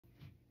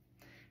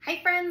Hi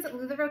friends,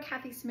 LuLaRoe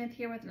Kathy Smith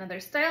here with another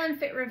style and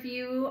fit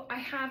review. I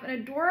have an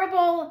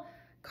adorable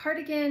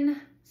cardigan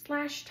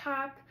slash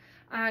top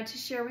to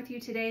share with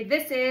you today.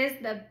 This is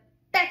the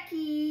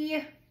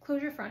Becky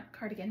Close Your Front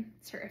cardigan.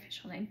 It's her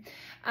official name.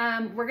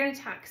 We're gonna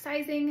talk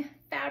sizing,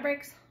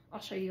 fabrics.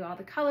 I'll show you all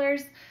the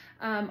colors,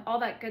 all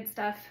that good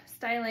stuff,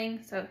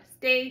 styling, so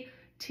stay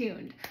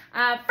tuned.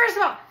 First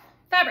of all,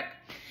 fabric.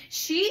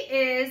 She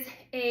is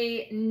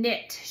a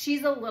knit.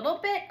 She's a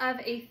little bit of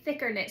a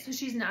thicker knit. So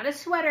she's not a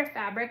sweater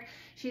fabric.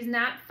 She's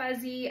not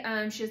fuzzy.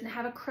 She doesn't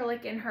have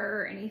acrylic in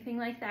her or anything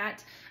like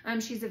that.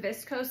 She's a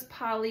viscose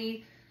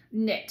poly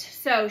knit.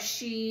 So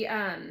she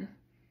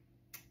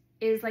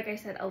is, like I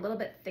said, a little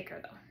bit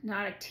thicker though.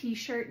 Not a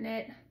t-shirt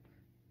knit,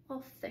 a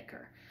little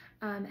thicker.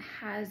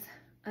 Has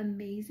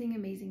amazing,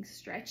 amazing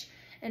stretch.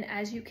 And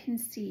as you can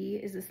see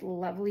is this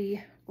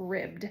lovely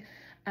ribbed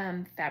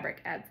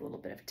fabric. Adds a little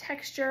bit of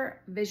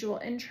texture, visual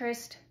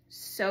interest,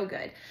 so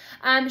good.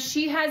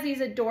 She has these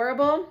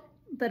adorable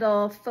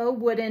little faux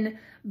wooden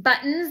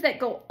buttons that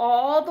go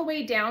all the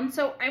way down.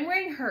 So I'm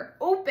wearing her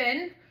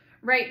open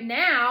right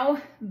now,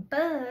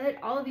 but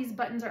all of these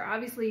buttons are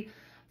obviously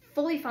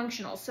fully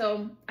functional.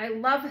 So I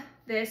love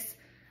this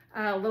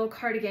little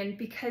cardigan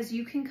because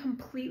you can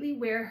completely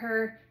wear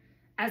her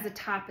as a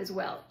top as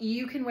well.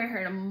 You can wear her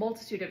in a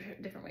multitude of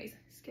different ways.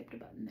 Skipped a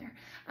button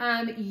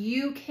there.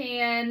 You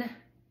can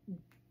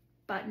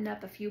button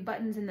up a few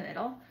buttons in the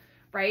middle,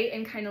 right?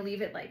 And kind of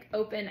leave it like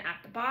open at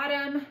the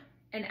bottom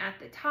and at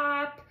the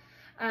top.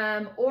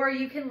 Or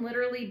you can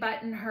literally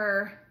button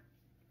her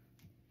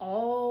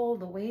all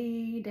the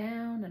way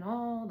down and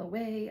all the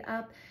way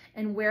up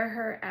and wear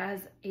her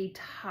as a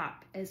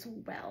top as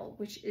well,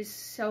 which is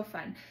so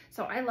fun.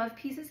 So I love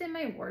pieces in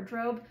my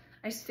wardrobe.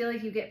 I just feel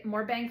like you get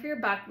more bang for your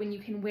buck when you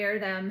can wear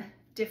them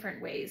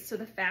different ways. So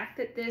the fact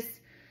that this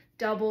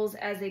doubles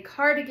as a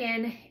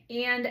cardigan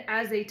and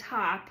as a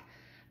top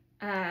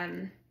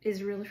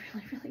is really,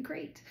 really, really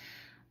great.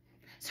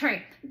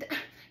 Sorry,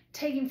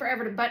 taking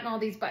forever to button all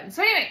these buttons.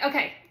 So anyway,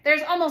 okay,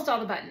 there's almost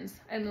all the buttons.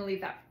 I'm gonna leave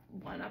that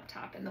one up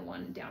top and the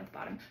one down at the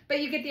bottom, but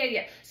you get the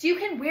idea. So you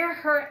can wear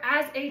her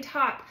as a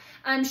top.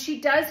 She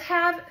does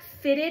have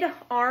fitted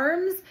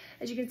arms.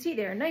 As you can see,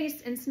 they're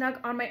nice and snug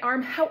on my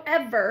arm.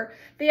 However,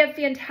 they have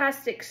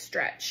fantastic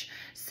stretch.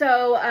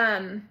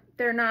 So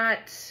they're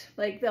not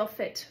like, they'll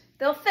fit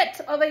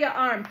over your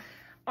arm.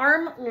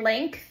 Arm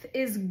length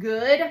is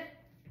good.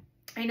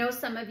 I know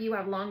some of you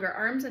have longer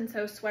arms, and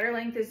so sweater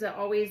length is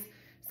always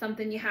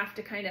something you have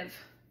to kind of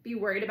be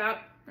worried about,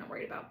 not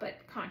worried about, but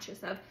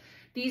conscious of.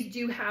 These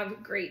do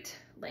have great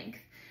length.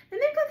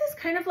 And they've got this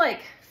kind of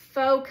like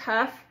faux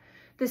cuff.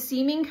 The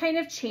seaming kind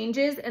of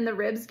changes and the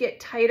ribs get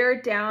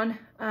tighter down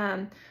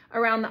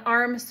around the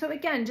arm. So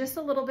again, just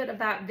a little bit of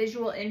that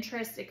visual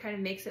interest. It kind of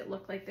makes it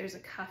look like there's a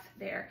cuff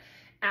there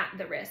at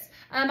the wrist.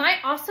 I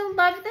also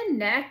love the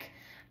neck.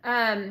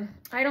 I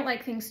don't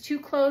like things too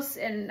close,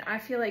 and I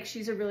feel like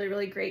she's a really,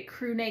 really great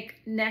crew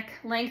neck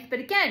length. But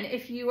again,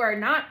 if you are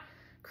not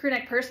crew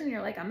neck person,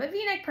 you're like, I'm a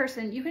V-neck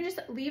person, you can just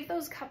leave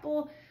those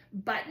couple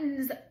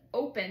buttons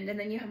opened and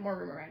then you have more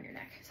room around your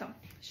neck. So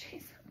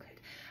she's so good.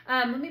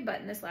 Let me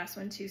button this last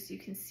one too so you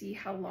can see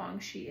how long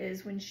she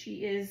is when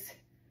she is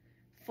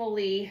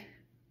fully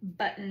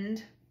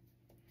buttoned.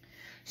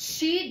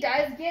 She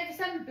does give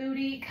some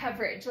booty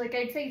coverage. Like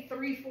I'd say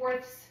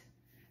three-fourths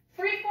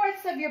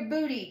of your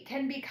booty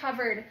can be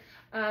covered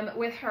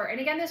with her. And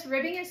again, this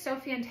ribbing is so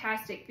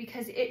fantastic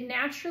because it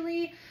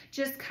naturally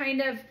just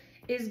kind of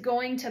is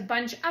going to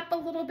bunch up a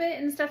little bit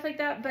and stuff like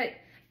that, but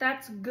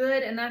that's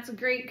good and that's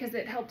great because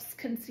it helps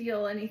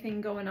conceal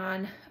anything going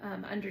on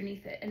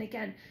underneath it. And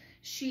again,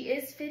 she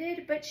is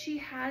fitted, but she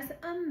has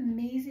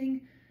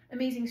amazing,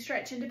 amazing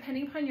stretch. And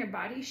depending upon your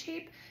body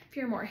shape, if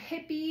you're more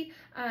hippie,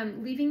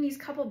 leaving these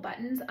couple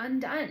buttons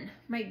undone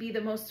might be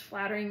the most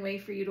flattering way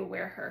for you to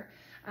wear her.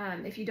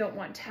 If you don't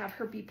want to have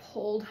her be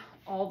pulled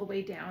all the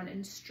way down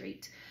and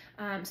straight.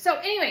 So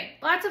anyway,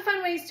 lots of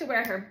fun ways to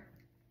wear her.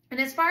 And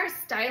as far as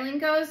styling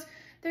goes,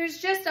 there's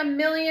just a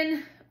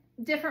million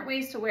different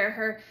ways to wear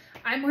her.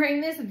 I'm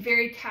wearing this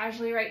very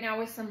casually right now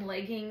with some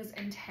leggings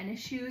and tennis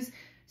shoes.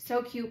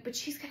 So cute, but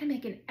she's gonna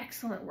make an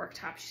excellent work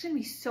top. She's gonna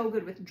be so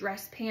good with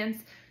dress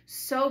pants,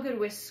 so good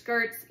with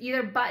skirts,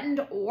 either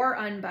buttoned or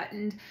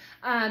unbuttoned.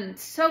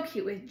 So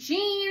cute with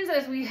jeans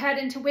as we head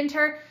into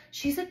winter.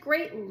 She's a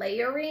great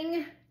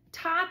layering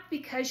top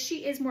because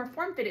she is more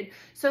form-fitted.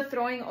 So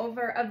throwing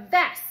over a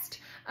vest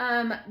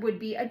would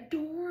be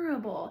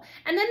adorable.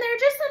 And then there are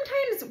just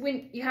sometimes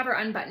when you have her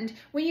unbuttoned,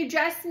 when you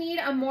just need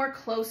a more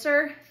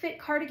closer fit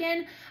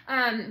cardigan,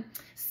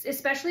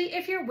 especially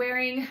if you're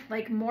wearing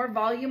like more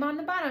volume on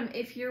the bottom,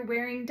 if you're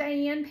wearing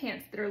Diane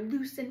pants that are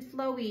loose and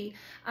flowy,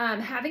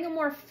 having a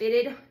more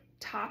fitted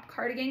top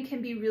cardigan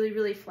can be really,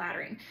 really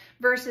flattering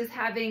versus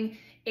having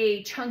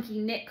a chunky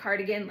knit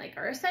cardigan like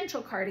our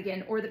Essential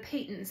cardigan or the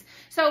Peytons.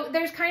 So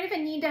there's kind of a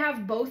need to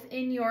have both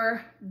in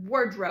your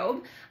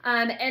wardrobe.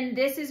 And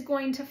this is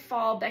going to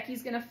fall,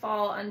 Becky's gonna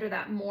fall under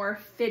that more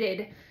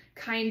fitted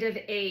kind of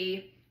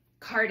a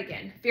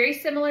cardigan. Very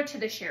similar to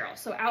the Cheryl.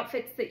 So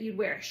outfits that you'd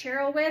wear a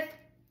Cheryl with,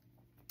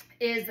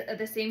 is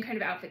the same kind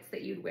of outfits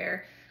that you'd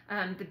wear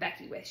the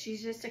Becky with.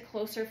 She's just a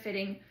closer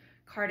fitting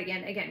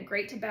cardigan. Again,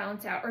 great to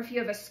balance out. Or if you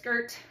have a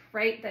skirt,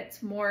 right,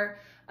 that's more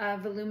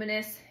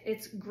voluminous,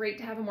 it's great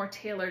to have a more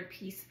tailored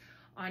piece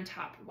on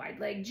top. Wide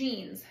leg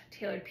jeans,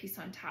 tailored piece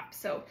on top.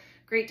 So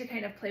great to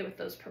kind of play with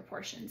those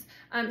proportions.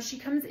 She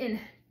comes in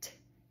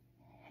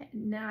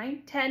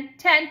 9,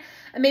 10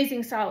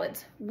 amazing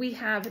solids. We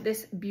have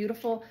this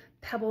beautiful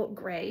pebble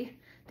gray.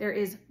 There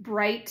is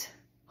bright,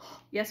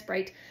 yes,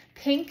 bright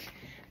pink.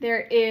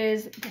 There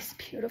is this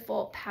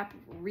beautiful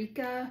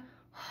paprika,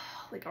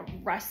 like a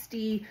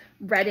rusty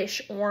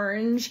reddish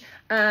orange.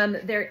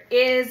 There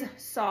is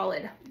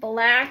solid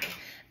black.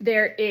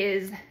 There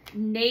is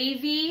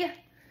navy.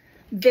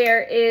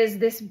 There is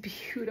this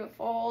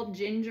beautiful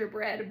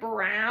gingerbread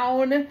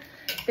brown.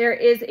 There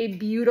is a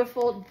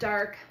beautiful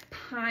dark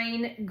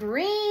pine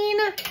green.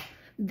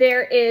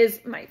 There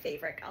is my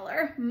favorite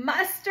color,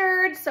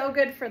 mustard, so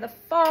good for the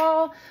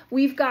fall.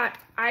 We've got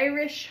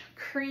Irish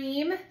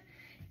cream,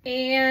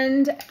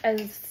 and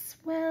as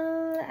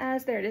well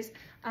as, there it is,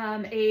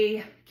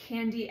 a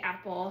candy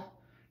apple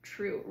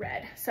true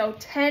red. So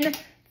 10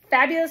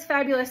 fabulous,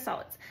 fabulous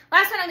solids.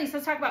 Last but not least,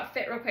 let's talk about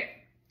fit real quick.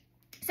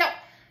 So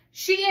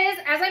she is,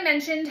 as I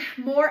mentioned,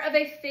 more of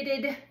a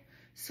fitted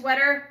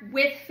sweater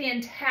with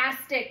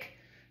fantastic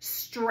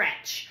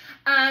stretch.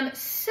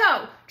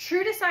 So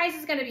true to size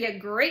is going to be a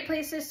great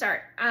place to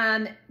start.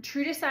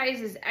 True to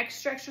size is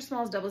extra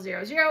small is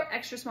 000,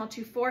 extra small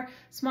 2-4,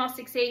 small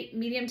 6-8,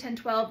 medium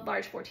 10-12,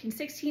 large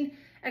 14-16,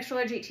 extra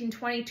large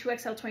 18-20,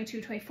 2XL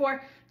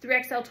 22-24,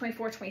 3XL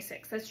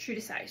 24-26. That's true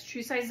to size.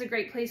 True to size is a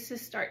great place to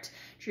start.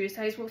 True to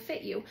size will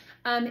fit you.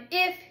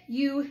 If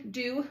you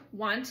do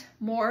want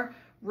more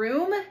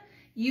room,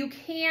 you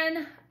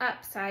can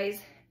upsize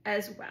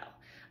as well.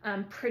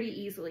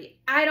 Pretty easily.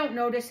 I don't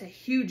notice a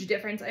huge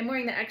difference. I'm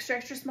wearing the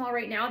extra small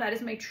right now. That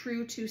is my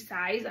true to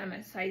size. I'm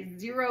a size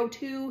 0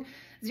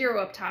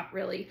 up top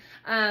really.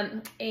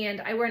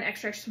 And I wear an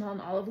extra small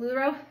in olive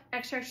luro.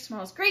 Extra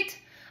small is great.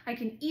 I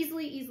can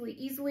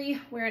easily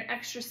wear an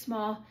extra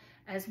small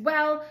as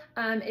well.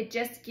 It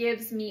just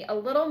gives me a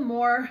little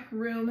more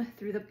room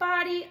through the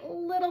body, a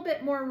little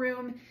bit more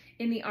room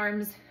in the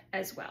arms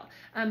as well.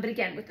 But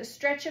again, with the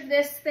stretch of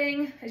this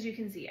thing, as you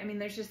can see, I mean,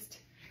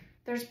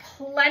 there's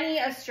plenty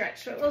of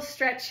stretch, so it will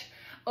stretch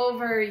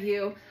over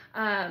you,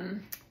 whatever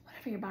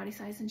your body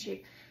size and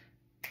shape.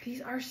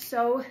 These are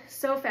so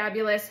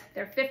fabulous.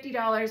 They're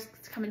 $50.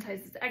 It's come in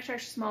sizes extra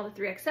small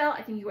to 3XL.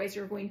 I think you guys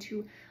are going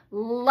to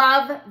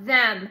love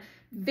them.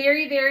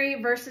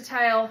 Very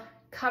versatile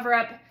cover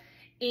up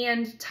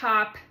and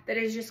top that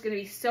is just going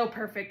to be so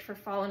perfect for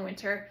fall and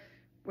winter.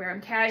 Wear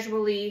them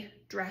casually,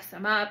 dress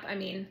them up. I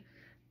mean,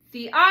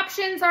 the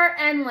options are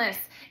endless.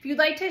 If you'd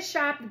like to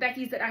shop the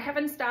Becky's that I have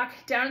in stock,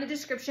 down in the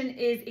description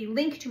is a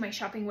link to my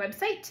shopping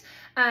website.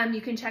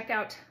 You can check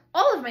out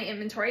all of my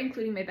inventory,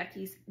 including my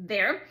Becky's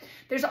there.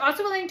 There's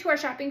also a link to our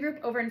shopping group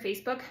over on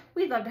Facebook.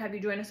 We'd love to have you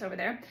join us over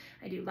there.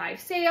 I do live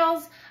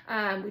sales.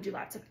 We do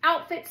lots of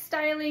outfit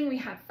styling. We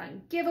have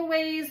fun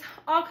giveaways,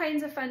 all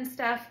kinds of fun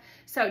stuff.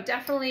 So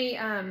definitely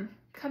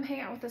come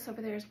hang out with us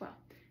over there as well.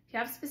 If you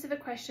have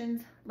specific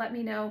questions, let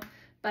me know.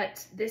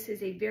 But this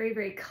is a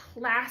very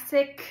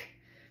classic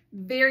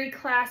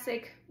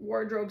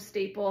wardrobe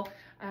staple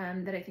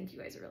that I think you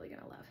guys are really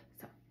gonna love.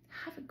 So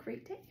have a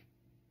great day.